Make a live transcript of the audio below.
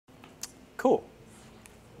Cool.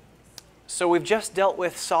 So we've just dealt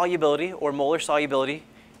with solubility or molar solubility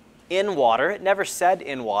in water. It never said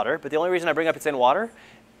in water, but the only reason I bring up it's in water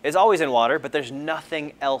is always in water, but there's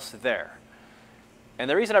nothing else there. And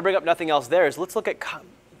the reason I bring up nothing else there is let's look at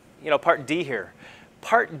part D here.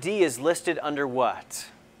 Part D is listed under what?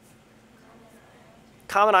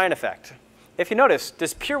 Common ion effect. If you notice,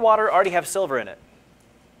 does pure water already have silver in it?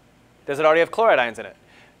 Does it already have chloride ions in it?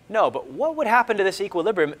 No, but what would happen to this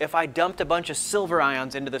equilibrium if I dumped a bunch of silver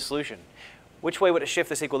ions into the solution? Which way would it shift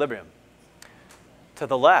this equilibrium? To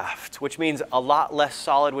the left, which means a lot less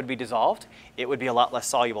solid would be dissolved. It would be a lot less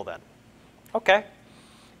soluble then. Okay,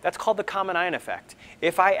 that's called the common ion effect.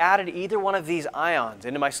 If I added either one of these ions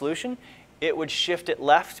into my solution, it would shift it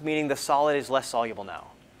left, meaning the solid is less soluble now.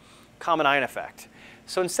 Common ion effect.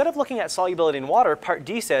 So instead of looking at solubility in water, part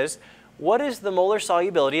D says, what is the molar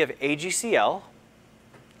solubility of AgCl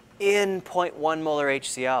in 0.1 molar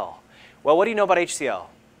HCl? Well, what do you know about HCl?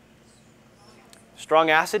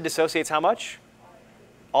 Strong acid dissociates how much?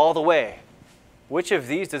 All the way. Which of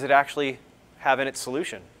these does it actually have in its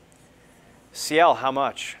solution? Cl, how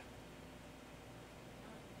much?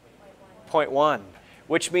 0.1.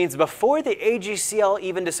 Which means before the AgCl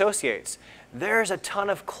even dissociates, there's a ton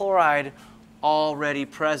of chloride already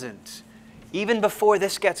present. Even before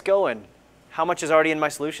this gets going, how much is already in my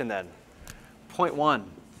solution then? 0.1.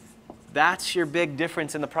 That's your big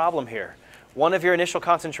difference in the problem here. One of your initial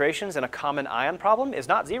concentrations in a common ion problem is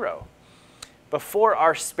not 0. Before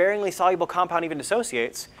our sparingly soluble compound even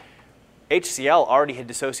dissociates, HCl already had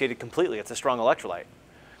dissociated completely. It's a strong electrolyte.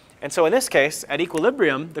 And so in this case, at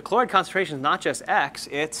equilibrium, the chloride concentration is not just X,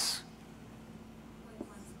 it's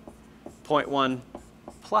 0.1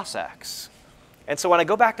 plus X. And so when I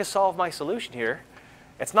go back to solve my solution here,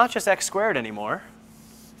 it's not just X squared anymore.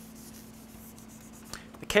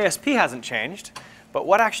 The KSP hasn't changed, but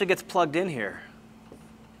what actually gets plugged in here?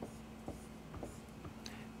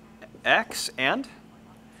 X and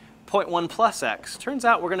 0.1 plus X. Turns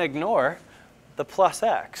out we're going to ignore the plus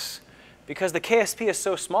X. Because the KSP is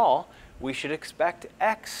so small, we should expect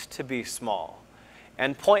X to be small.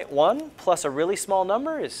 And 0.1 plus a really small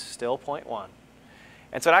number is still 0.1.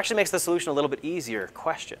 And so it actually makes the solution a little bit easier.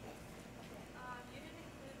 Question? You didn't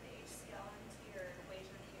include the HCl into your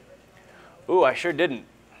equation of the original. Ooh, I sure didn't.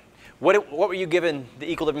 What were you given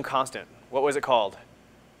the equilibrium constant? What was it called?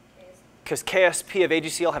 Because KSP of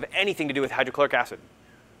AgCl have anything to do with hydrochloric acid?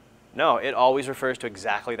 No, it always refers to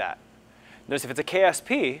exactly that. Notice if it's a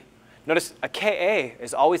KSP, notice a Ka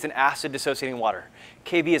is always an acid dissociating water.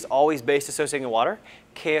 Kb is always base dissociating water.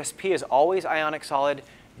 KSP is always ionic solid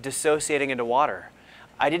dissociating into water.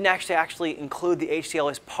 I didn't actually include the HCl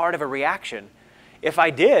as part of a reaction. If I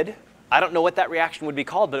did, I don't know what that reaction would be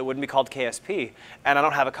called, but it wouldn't be called KSP, and I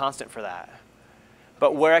don't have a constant for that.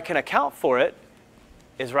 But where I can account for it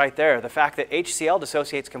is right there, the fact that HCl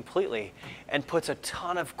dissociates completely and puts a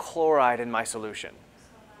ton of chloride in my solution.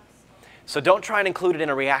 So don't try and include it in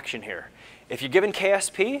a reaction here. If you're given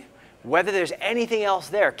KSP, whether there's anything else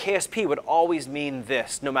there, KSP would always mean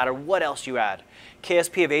this, no matter what else you add.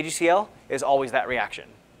 KSP of AgCl is always that reaction.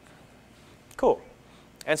 Cool.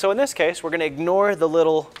 And so in this case, we're going to ignore the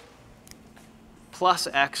little plus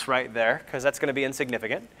X right there, because that's going to be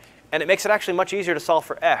insignificant. And it makes it actually much easier to solve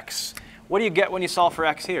for X. What do you get when you solve for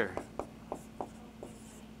X here?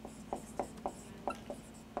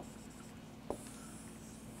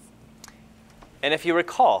 And if you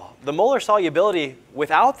recall, the molar solubility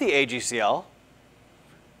without the AgCl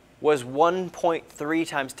was 1.3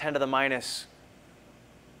 times 10 to the minus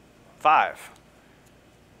 5.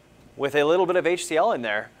 With a little bit of HCl in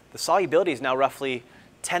there, the solubility is now roughly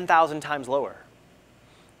 10,000 times lower.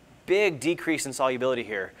 Big decrease in solubility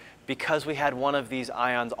here because we had one of these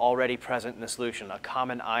ions already present in the solution, a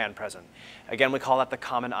common ion present. Again, we call that the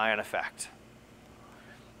common ion effect.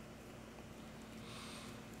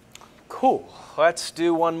 Cool. Let's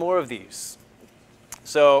do one more of these.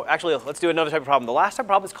 So actually, let's do another type of problem. The last type of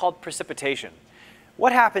problem is called precipitation.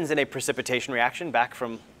 What happens in a precipitation reaction back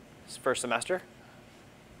from first semester?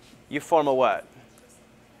 You form a what?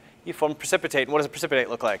 You form precipitate. And what does a precipitate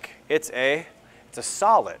look like? It's a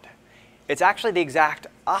solid. It's actually the exact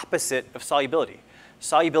opposite of solubility.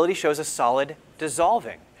 Solubility shows a solid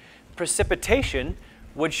dissolving. Precipitation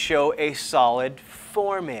would show a solid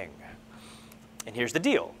forming. And here's the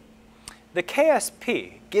deal. The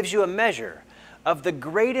KSP gives you a measure of the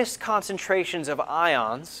greatest concentrations of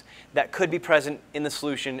ions that could be present in the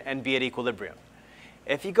solution and be at equilibrium.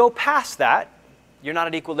 If you go past that, you're not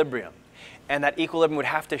at equilibrium. And that equilibrium would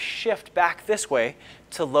have to shift back this way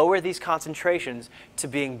to lower these concentrations to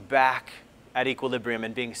being back at equilibrium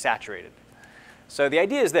and being saturated. So the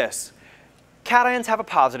idea is this. cations have a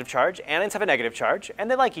positive charge, anions have a negative charge, and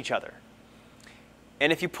they like each other.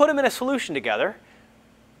 And if you put them in a solution together,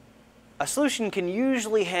 a solution can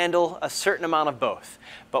usually handle a certain amount of both.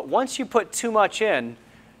 But once you put too much in,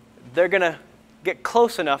 they're going to get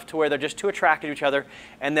close enough to where they're just too attracted to each other,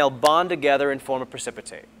 and they'll bond together and form a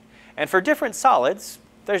precipitate. And for different solids,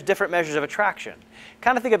 there's different measures of attraction.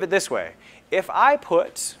 Kind of think of it this way. If I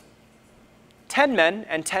put 10 men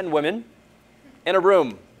and 10 women in a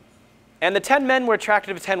room, and the 10 men were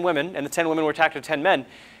attracted to 10 women, and the 10 women were attracted to 10 men,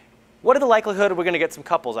 what is the likelihood we're going to get some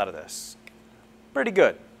couples out of this? Pretty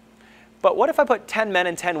good. But what if I put 10 men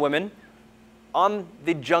and 10 women on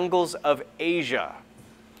the jungles of Asia,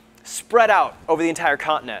 spread out over the entire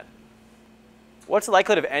continent? What's the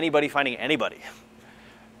likelihood of anybody finding anybody?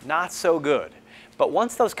 Not so good. But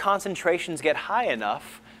once those concentrations get high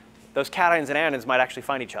enough, those cations and anions might actually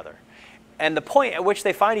find each other. And the point at which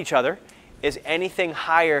they find each other is anything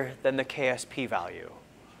higher than the KSP value.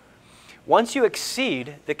 Once you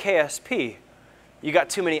exceed the KSP, you got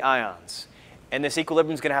too many ions. And this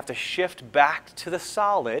equilibrium is going to have to shift back to the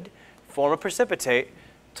solid, form a precipitate,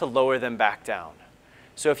 to lower them back down.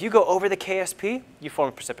 So if you go over the KSP, you form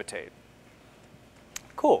a precipitate.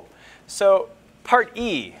 Cool. So part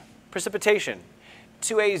E, precipitation.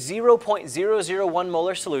 To a 0.001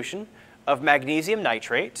 molar solution of magnesium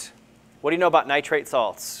nitrate. What do you know about nitrate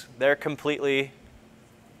salts? They're completely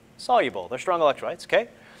soluble. They're strong electrolytes, okay?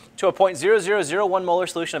 To a 0.0001 molar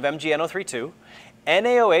solution of MgNO32,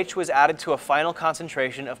 NaOH was added to a final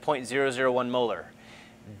concentration of 0.001 molar.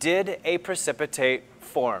 Did a precipitate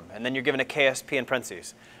form? And then you're given a KSP in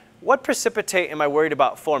parentheses. What precipitate am I worried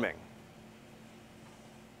about forming?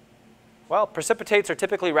 Well, precipitates are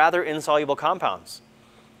typically rather insoluble compounds.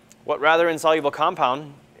 What rather insoluble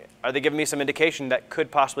compound are they giving me some indication that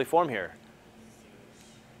could possibly form here?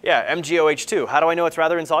 Yeah, MgOH2. How do I know it's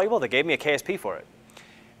rather insoluble? They gave me a KSP for it.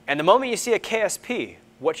 And the moment you see a KSP,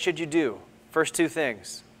 what should you do? First two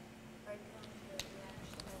things.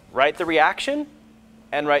 Write the reaction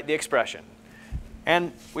and write the expression.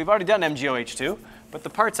 And we've already done MgOH2, but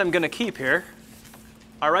the parts I'm going to keep here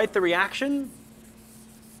are write the reaction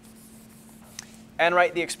and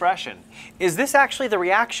write the expression. Is this actually the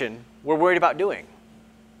reaction we're worried about doing?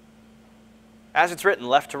 As it's written,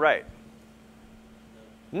 left to right.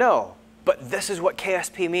 No, but this is what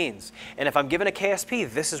KSP means. And if I'm given a KSP,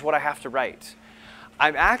 this is what I have to write.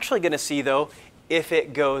 I'm actually going to see, though, if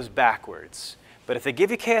it goes backwards. But if they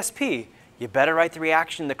give you KSP, you better write the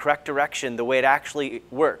reaction in the correct direction, the way it actually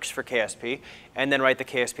works for KSP, and then write the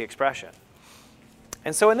KSP expression.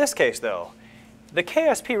 And so in this case, though, the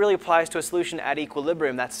KSP really applies to a solution at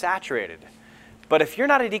equilibrium that's saturated. But if you're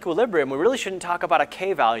not at equilibrium, we really shouldn't talk about a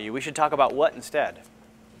K value. We should talk about what instead?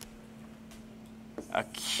 A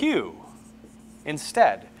Q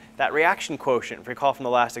instead. That reaction quotient, if you recall from the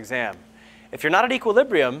last exam. If you're not at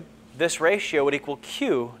equilibrium, this ratio would equal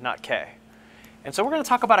Q, not K. And so we're going to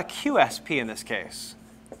talk about a QSP in this case.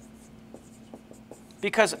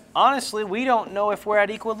 Because honestly, we don't know if we're at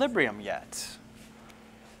equilibrium yet.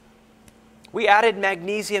 We added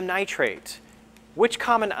magnesium nitrate. Which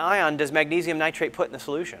common ion does magnesium nitrate put in the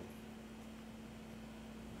solution?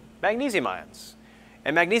 Magnesium ions.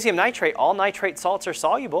 And magnesium nitrate, all nitrate salts are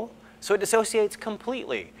soluble, so it dissociates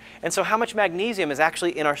completely. And so how much magnesium is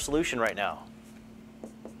actually in our solution right now?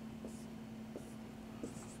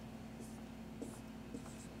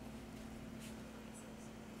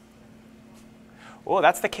 Oh,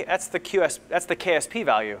 that's the KSP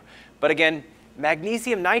value. But again,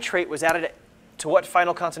 magnesium nitrate was added to what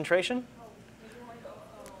final concentration?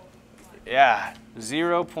 Yeah,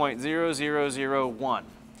 0.0001.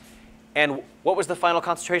 And what was the final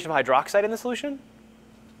concentration of hydroxide in the solution?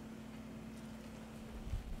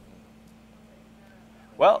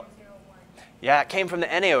 Well, yeah, it came from the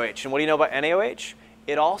NaOH. And what do you know about NaOH?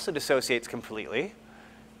 It also dissociates completely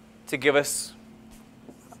to give us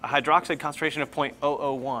a hydroxide concentration of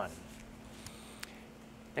 0.001.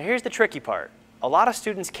 Now here's the tricky part. A lot of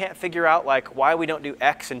students can't figure out why we don't do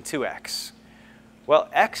X and 2X. Well,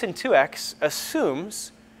 X and 2X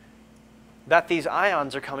assumes that these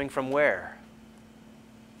ions are coming from where?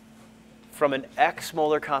 From an X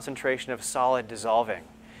molar concentration of solid dissolving.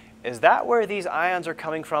 Is that where these ions are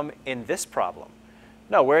coming from in this problem?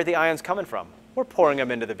 No, where are the ions coming from? We're pouring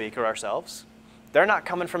them into the beaker ourselves. They're not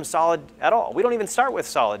coming from solid at all. We don't even start with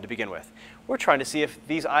solid to begin with. We're trying to see if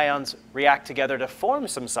these ions react together to form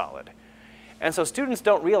some solid. And so students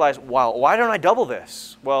don't realize, well, why don't I double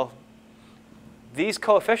this? Well, these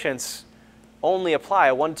coefficients only apply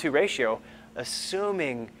a 1-to-2 ratio,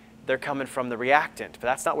 assuming they're coming from the reactant, but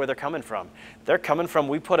that's not where they're coming from. They're coming from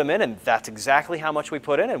we put them in, and that's exactly how much we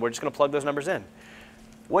put in, and we're just going to plug those numbers in.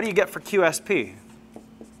 What do you get for QSP?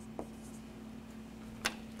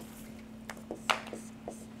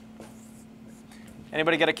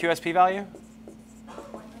 Anybody get a QSP value?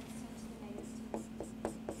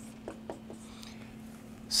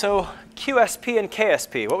 So QSP and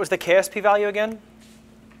KSP, what was the KSP value again?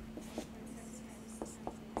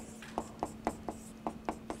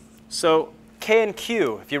 So K and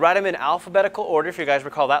Q, if you write them in alphabetical order, if you guys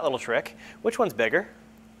recall that little trick, which one's bigger?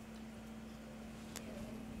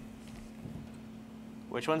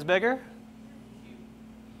 Which one's bigger?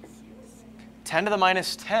 10 to the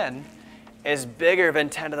minus 10 is bigger than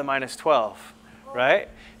 10 to the minus 12, right?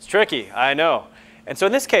 It's tricky, I know. And so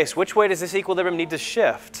in this case, which way does this equilibrium need to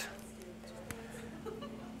shift?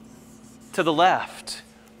 To the left.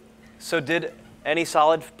 So did any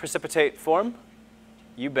solid precipitate form?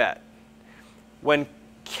 You bet. When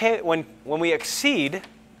we exceed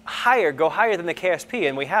higher, go higher than the KSP,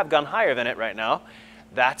 and we have gone higher than it right now,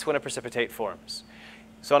 that's when a precipitate forms.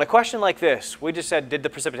 So on a question like this, we just said, did the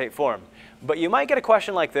precipitate form? But you might get a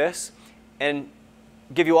question like this and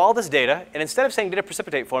give you all this data, and instead of saying, did it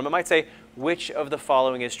precipitate form, it might say, which of the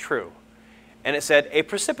following is true? And it said, a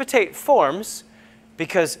precipitate forms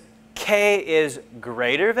because K is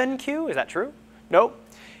greater than Q. Is that true? Nope.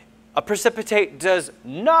 A precipitate does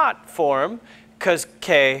not form because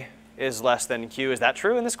K is less than Q. Is that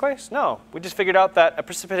true in this case? No. We just figured out that a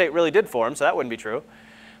precipitate really did form, so that wouldn't be true.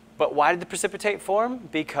 But why did the precipitate form?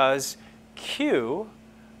 Because Q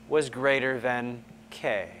was greater than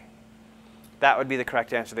K. That would be the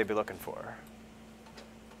correct answer they'd be looking for.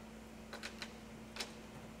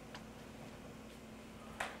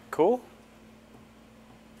 Cool?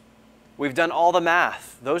 We've done all the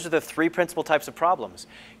math. Those are the three principal types of problems.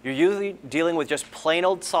 You're usually dealing with just plain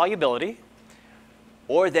old solubility,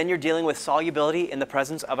 or then you're dealing with solubility in the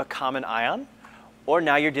presence of a common ion, or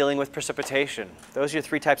now you're dealing with precipitation. Those are your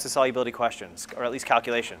three types of solubility questions, or at least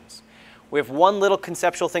calculations. We have one little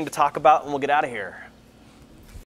conceptual thing to talk about, and we'll get out of here.